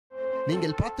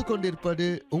நீங்கள் பார்த்து கொண்டிருப்பது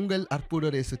உங்கள் அற்புத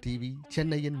இயேசு டிவி,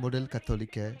 சென்னையின் முதல்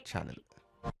கத்தோலிக்க சேனல்.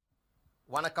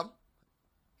 வணக்கம்.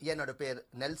 என்னோட பேர்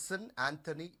நெல்சன்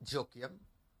ஆண்டனி ஜோக்கியம்,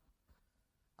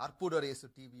 அற்புத இயேசு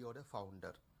டிவியோட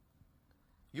ஃபவுண்டர்.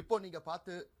 இப்போ நீங்கள்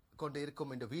பார்த்து கொண்டு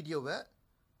இருக்கும் இந்த வீடியோவை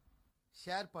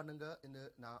ஷேர் பண்ணுங்கன்னு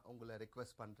நான் உங்களை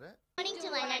ரெக்வெஸ்ட் பண்ணுறேன். Morning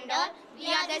to one and all. We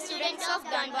are the students of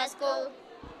Don Bosco.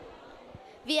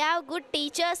 We have good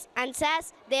teachers and sirs.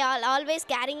 They are always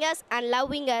caring us and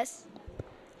loving us.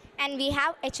 And we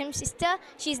have HM sister.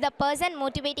 She is the person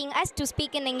motivating us to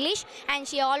speak in English, and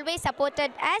she always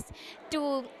supported us to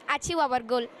achieve our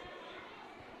goal.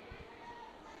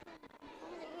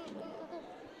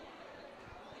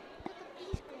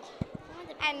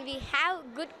 And we have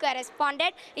good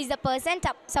correspondent is the person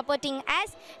supporting us,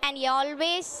 and he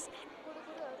always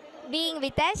being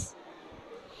with us.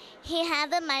 He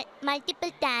have a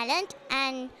multiple talent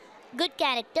and good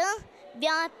character. We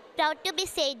are proud to be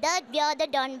said that we are the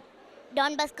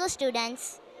Don Bosco students.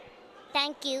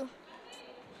 Thank you.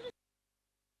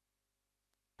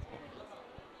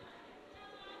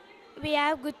 We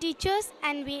have good teachers,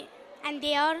 and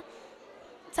they are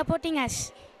supporting us.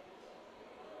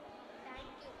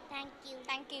 Thank you.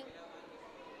 Thank you.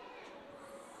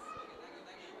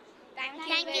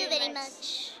 Thank you very much.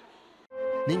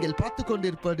 நீங்கள் பார்த்து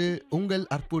கொண்டிருப்பது உங்கள்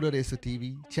அற்புத இயேசு TV,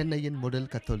 சென்னையின்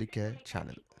முதல் கத்தோலிக்க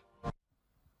channel.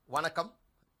 வணக்கம்.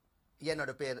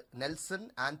 என்னோட பேர் நெல்சன்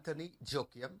ஆண்டனி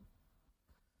ஜோக்கியம்,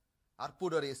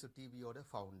 அற்புத இயேசு டிவியோட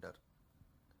ஃபவுண்டர்.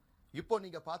 இப்போ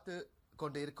நீங்கள் பார்த்து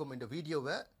கொண்டு இருக்கும் இந்த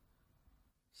வீடியோவை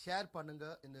ஷேர்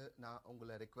பண்ணுங்கன்னு நான்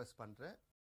உங்களை ரெக்வெஸ்ட் பண்ணுறேன்.